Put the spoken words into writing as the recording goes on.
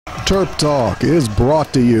Terp Talk is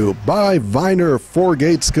brought to you by Viner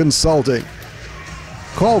Forgates Consulting.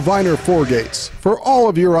 Call Viner Forgates for all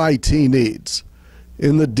of your IT needs.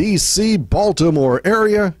 In the D.C. Baltimore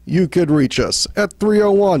area, you could reach us at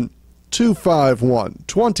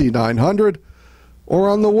 301-251-2900 or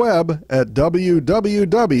on the web at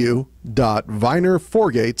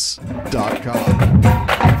www.vinerforgates.com.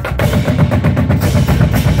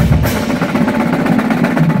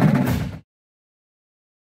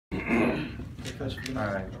 All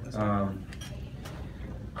right.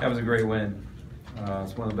 That was a great win.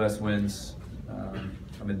 It's one of the best wins.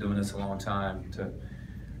 I've been doing this a long time. To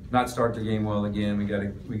not start the game well again, we got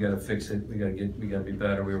to fix it. We got to be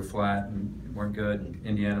better. We were flat and weren't good.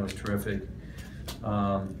 Indiana was terrific.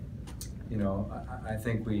 You know, I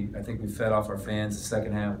think we fed off our fans the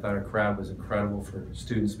second half. I thought our crowd was incredible for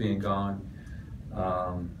students being gone.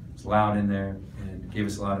 It's loud in there and gave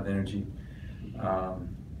us a lot of energy.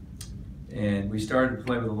 And we started to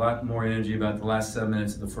play with a lot more energy about the last 7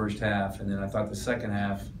 minutes of the first half. And then I thought the second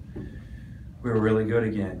half, we were really good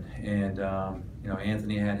again. And, you know,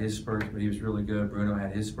 Anthony had his spurts, but he was really good. Bruno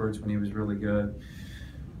had his spurts when he was really good.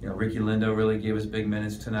 You know, Ricky Lindo really gave us big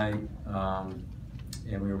minutes tonight. And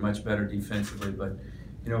we were much better defensively. But,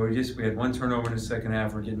 you know, we had one turnover in the second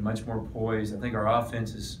half. We're getting much more poised. I think our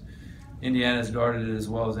offense Indiana's guarded it as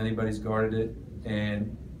well as anybody's guarded it.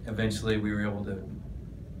 And eventually we were able to,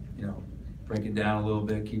 you know, break it down a little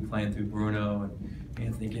bit, keep playing through Bruno and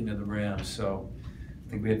Anthony getting to the rim. So I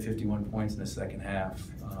think we had 51 points in the second half.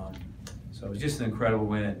 So it was just an incredible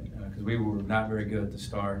win because we were not very good at the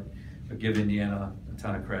start, but give Indiana a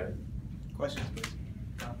ton of credit. Questions, please.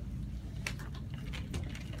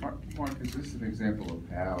 Mark, is this an example of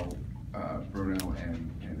how Bruno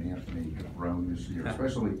and Anthony have grown this year,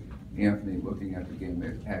 especially Anthony looking at the game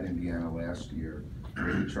at Indiana last year,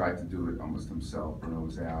 where he tried to do it almost himself. Bruno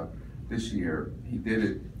was out. This year, he did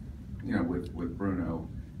it, you know, with Bruno,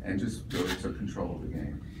 and just really took control of the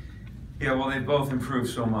game. Yeah, well, they both improved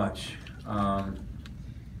so much, and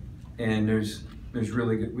there's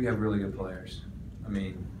really good. We have really good players. I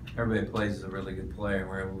mean, everybody that plays is a really good player.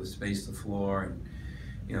 We're able to space the floor, and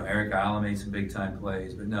you know, Eric Isla made some big time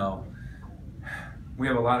plays. But no, we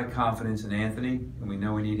have a lot of confidence in Anthony, and we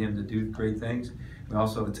know we need him to do great things. We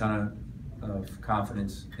also have a ton of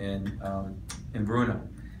confidence in Bruno.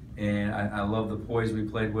 And I love the poise we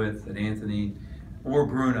played with, that Anthony or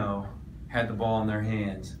Bruno had the ball in their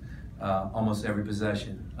hands almost every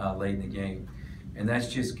possession late in the game. And that's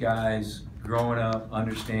just guys growing up,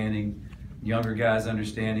 understanding, younger guys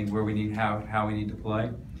understanding where we need, how we need to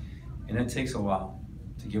play. And that takes a while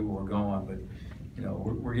to get where we're going, but you know,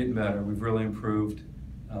 we're getting better. We've really improved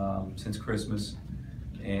since Christmas,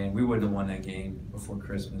 and we wouldn't have won that game before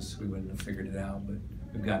Christmas. We wouldn't have figured it out, but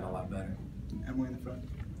we've gotten a lot better. Emily in the front.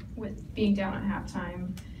 With being down at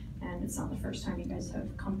halftime, and it's not the first time you guys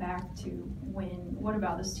have come back to win, what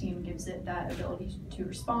about this team gives it that ability to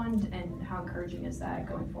respond, and how encouraging is that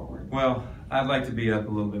going forward? Well, I'd like to be up a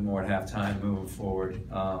little bit more at halftime moving forward,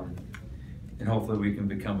 and hopefully we can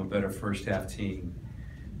become a better first half team.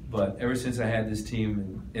 But ever since I had this team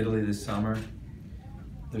in Italy this summer,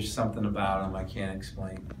 there's something about them I can't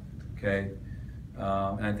explain, okay?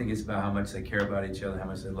 And I think it's about how much they care about each other, how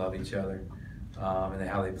much they love each other. And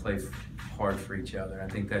how they play hard for each other. I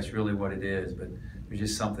think that's really what it is, but there's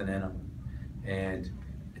just something in them. And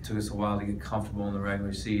it took us a while to get comfortable in the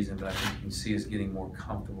regular season, but I think you can see us getting more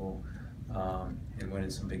comfortable and winning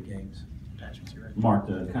some big games. Mark,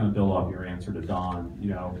 to kind of build off your answer to Don, you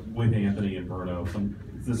know, with Anthony and Bruno,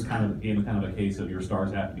 is this kind of a case of your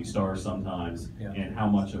stars have to be stars sometimes, yeah. And how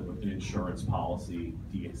much of an insurance policy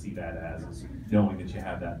do you see that as, is knowing that you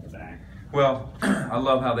have that in the bank? Well, I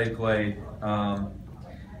love how they played, and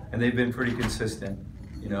they've been pretty consistent.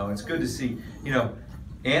 You know, it's good to see. You know,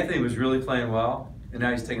 Anthony was really playing well, and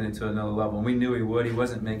now he's taking it to another level. And we knew he would. He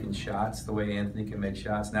wasn't making shots the way Anthony can make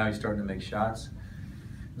shots. Now he's starting to make shots.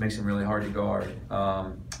 It makes him really hard to guard.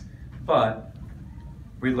 But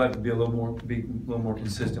we'd like to be a little more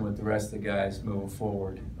consistent with the rest of the guys moving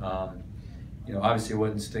forward. You know, obviously it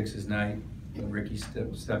wasn't Sticks' night. Ricky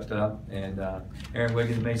stepped up, and Aaron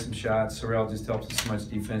Wiggins made some shots. Sorrell just helps us so much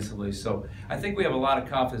defensively. So I think we have a lot of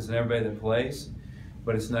confidence in everybody that plays,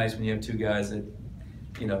 but it's nice when you have two guys that,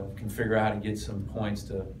 you know, can figure out how to get some points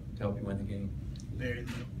to help you win the game.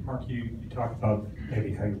 Mark, you talked about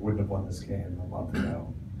maybe how you wouldn't have won this game a month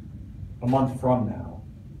ago. A month from now,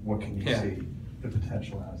 what can you see the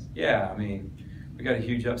potential as? Yeah, I mean, we got a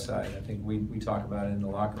huge upside. I think we talk about it in the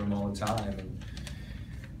locker room all the time. And,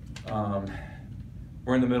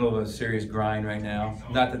 we're in the middle of a serious grind right now.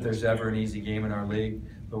 Not that there's ever an easy game in our league,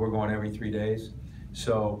 but we're going every 3 days.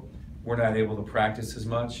 So we're not able to practice as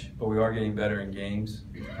much, but we are getting better in games.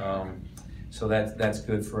 So that's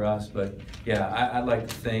good for us. But yeah, I'd like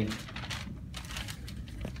to think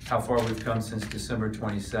how far we've come since December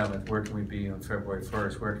 27th. Where can we be on February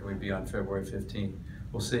 1st? Where can we be on February 15th?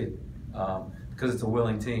 We'll see. Because it's a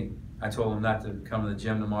willing team. I told them not to come to the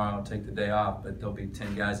gym tomorrow and take the day off, but there'll be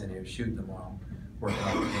 10 guys in here shooting tomorrow, working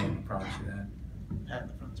on the game. I promise you that. Pat in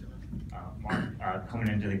the front, too. Mark, coming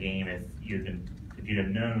into the game, if you'd have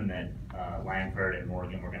known that Langford and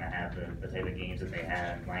Morgan were going to have the type of games that they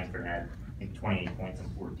had, Langford had, I think, 28 points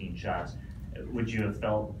and 14 shots, would you have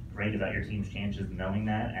felt great about your team's chances knowing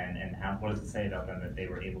that? And what does it say about them that they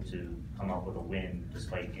were able to come up with a win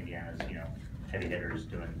despite Indiana's, heavy hitters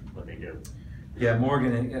doing what they do? Yeah,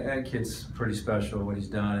 Morgan, that kid's pretty special, what he's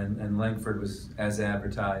done, and Langford was, as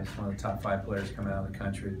advertised, one of the top 5 players coming out of the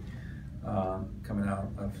country, coming out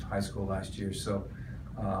of high school last year. So,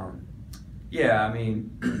 yeah, I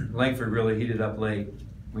mean, Langford really heated up late.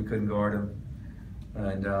 We couldn't guard him,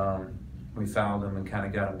 and we fouled him and kind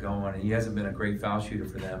of got him going. And he hasn't been a great foul shooter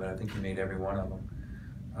for them, but I think he made every one of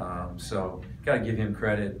them. So, got to give him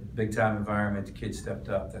credit. Big time environment, the kid stepped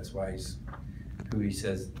up. That's why he's who he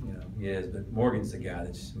says he is. But Morgan's the guy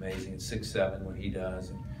that's just amazing. It's 6'7", what he does.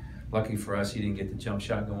 And lucky for us, he didn't get the jump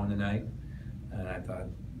shot going tonight, and I thought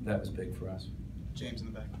that was big for us. James in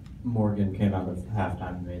the back. Morgan came out of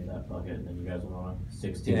halftime and made that bucket, and then you guys went on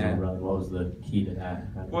 16 Yeah. run. What was the key to that?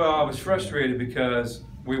 Well, I was frustrated because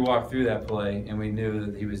we walked through that play and we knew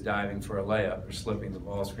that he was diving for a layup or slipping the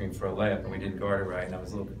ball screen for a layup, and we didn't guard it right, and I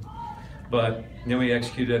was a little bit. But then we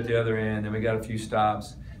executed at the other end, and we got a few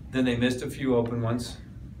stops. Then they missed a few open ones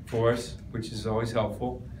for us, which is always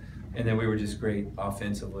helpful. And then we were just great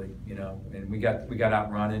offensively, and we got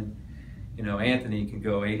out running. Anthony can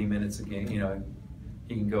go 80 minutes a game,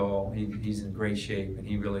 he can go, he's in great shape, and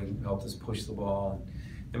he really helped us push the ball.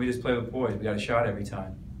 And we just play with boys. We got a shot every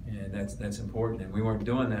time, and that's important. And we weren't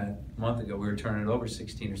doing that a month ago. We were turning it over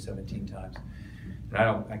 16 or 17 times. And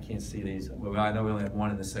I can't see these. Well, I know we only had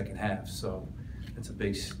one in the second half, so that's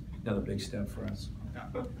another big step for us.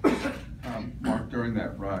 Mark, during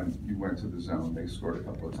that run, you went to the zone. They scored a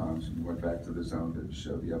couple of times, and you went back to the zone to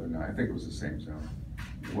show the other night. I think it was the same zone.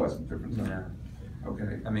 It wasn't different zone. Yeah.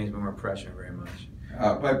 Okay. That means we weren't pressuring very much.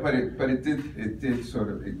 But it did sort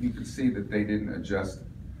of, you could see that they didn't adjust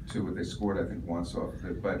to what they scored, I think, once off of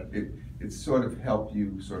it, but it sort of helped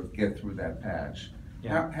you sort of get through that patch.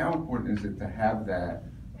 Yeah. How important is it to have that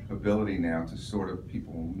ability now to sort of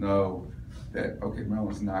people know that, okay,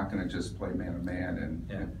 Maryland's not gonna just play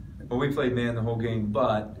man-to-man Well, we played man the whole game,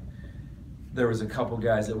 but there was a couple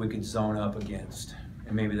guys that we could zone up against,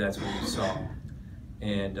 and maybe that's what we saw.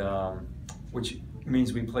 And which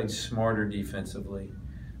means we played smarter defensively.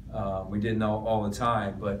 We didn't know all the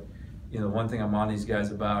time, but one thing I'm on these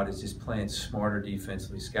guys about is just playing smarter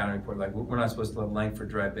defensively. Scouting report, like we're not supposed to let Langford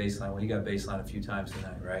drive baseline. Well, he got baseline a few times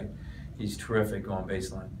tonight, right? He's terrific going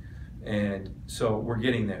baseline, and so we're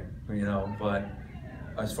getting there, But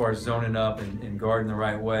as far as zoning up and guarding the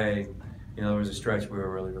right way, there was a stretch we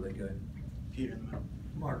were really, really good. Peter in the middle.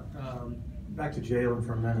 Mark, back to Jalen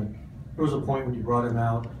for a minute. There was a point when you brought him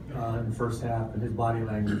out in the first half and his body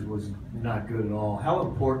language was not good at all. How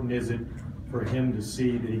important is it for him to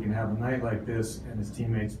see that he can have a night like this and his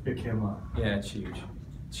teammates pick him up? Yeah, it's huge.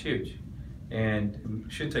 It's huge. And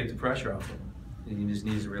it should take the pressure off of him. He just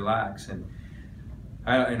needs to relax. And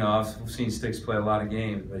I've seen Sticks play a lot of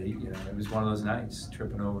games, but it was one of those nights,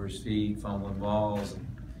 tripping over his feet, fumbling balls, and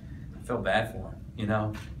I felt bad for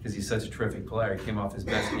him, because he's such a terrific player. He came off his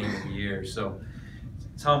best game of the year. So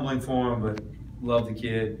it's humbling for him, but love the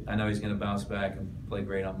kid. I know he's going to bounce back and play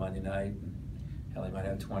great on Monday night. Hell, he might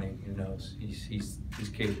have 20. Who knows? He's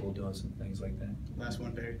capable of doing some things like that. Last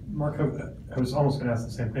one, Barry. Mark, I was almost going to ask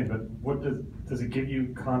the same thing, but what does it give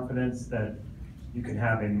you confidence that you can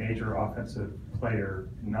have a major offensive player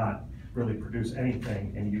not really produce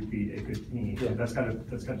anything and you beat a good team? Yeah. That's got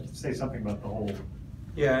to say something about the whole.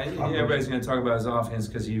 Yeah, and everybody's going to talk about his offense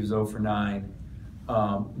because he was 0 for 9.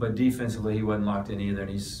 But defensively, he wasn't locked in either,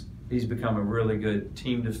 and he's become a really good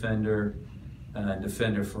team defender and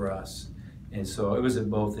defender for us. And so it was at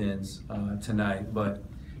both ends tonight. But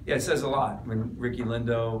yeah, it says a lot when Ricky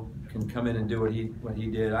Lindo can come in and do what he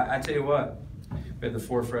did. I tell you what, we had the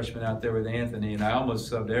 4 freshmen out there with Anthony, and I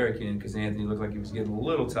almost subbed Eric in because Anthony looked like he was getting a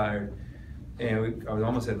little tired. And I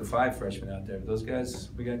almost had the 5 freshmen out there. Those guys,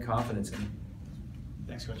 we got confidence in them.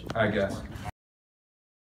 Thanks, Coach. All right, guys.